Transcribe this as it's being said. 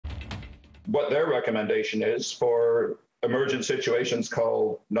what their recommendation is for emergent situations,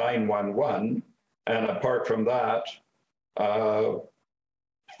 call 911, and apart from that,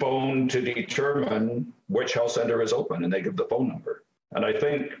 phone to determine which health center is open, and they give the phone number. And I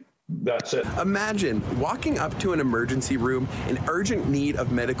think that's it. Imagine walking up to an emergency room in urgent need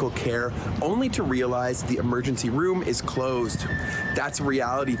of medical care, only to realize the emergency room is closed. That's a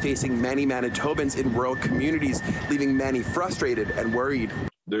reality facing many Manitobans in rural communities, leaving many frustrated and worried.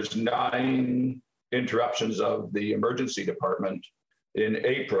 There's 9 interruptions of the emergency department in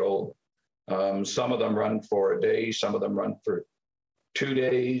April. Some of them run for a day, some of them run for 2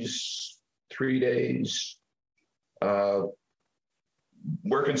 days, 3 days.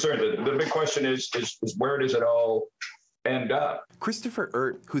 We're concerned. The big question is where does it all end up? Christopher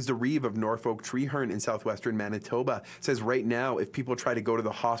Ert, who's the Reeve of Norfolk Treeherne in southwestern Manitoba, says right now if people try to go to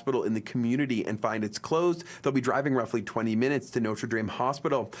the hospital in the community and find it's closed, they'll be driving roughly 20 minutes to Notre Dame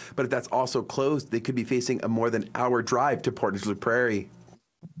Hospital. But if that's also closed, they could be facing a more than hour drive to Portage-la Prairie.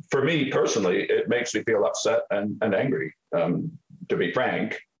 For me personally, it makes me feel upset and angry, to be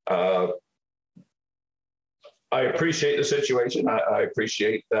frank. I appreciate the situation. I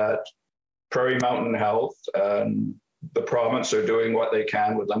appreciate that Prairie Mountain Health and the province are doing what they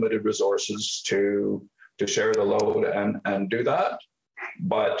can with limited resources to share the load and do that.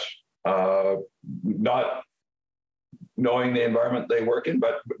 But not knowing the environment they work in,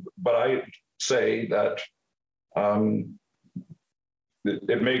 but I say that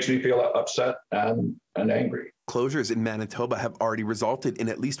it makes me feel upset and angry. Closures in Manitoba have already resulted in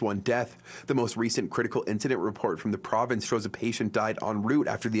at least 1 death. The most recent critical incident report from the province shows a patient died en route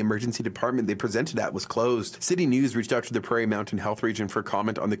after the emergency department they presented at was closed. City News reached out to the Prairie Mountain Health Region for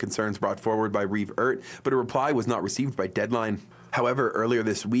comment on the concerns brought forward by Reeve Ert, but a reply was not received by deadline. However, earlier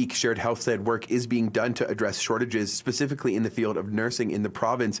this week, Shared Health said work is being done to address shortages, specifically in the field of nursing in the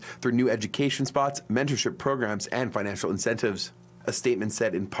province, through new education spots, mentorship programs, and financial incentives. A statement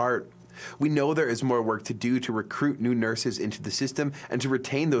said in part, "We know there is more work to do to recruit new nurses into the system and to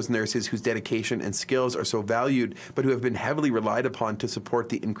retain those nurses whose dedication and skills are so valued, but who have been heavily relied upon to support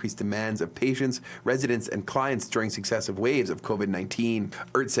the increased demands of patients, residents, and clients during successive waves of COVID-19.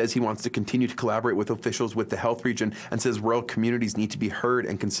 Ert says he wants to continue to collaborate with officials with the health region and says rural communities need to be heard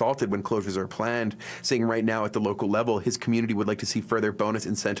and consulted when closures are planned, saying right now at the local level, his community would like to see further bonus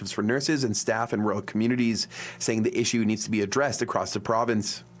incentives for nurses and staff in rural communities, saying the issue needs to be addressed across the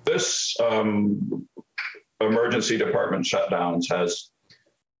province. This emergency department shutdowns has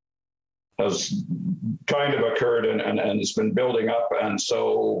kind of occurred and it's been building up, and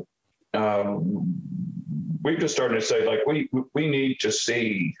so we've just started to say, like, we need to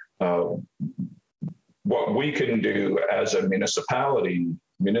see what we can do as a municipality,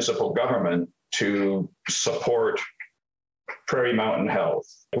 municipal government, to support Prairie Mountain Health.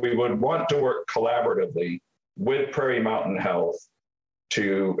 We would want to work collaboratively with Prairie Mountain Health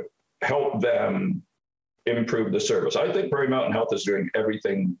to help them improve the service. I think Prairie Mountain Health is doing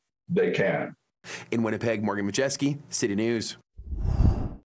everything they can. In Winnipeg, Modjeski, City News.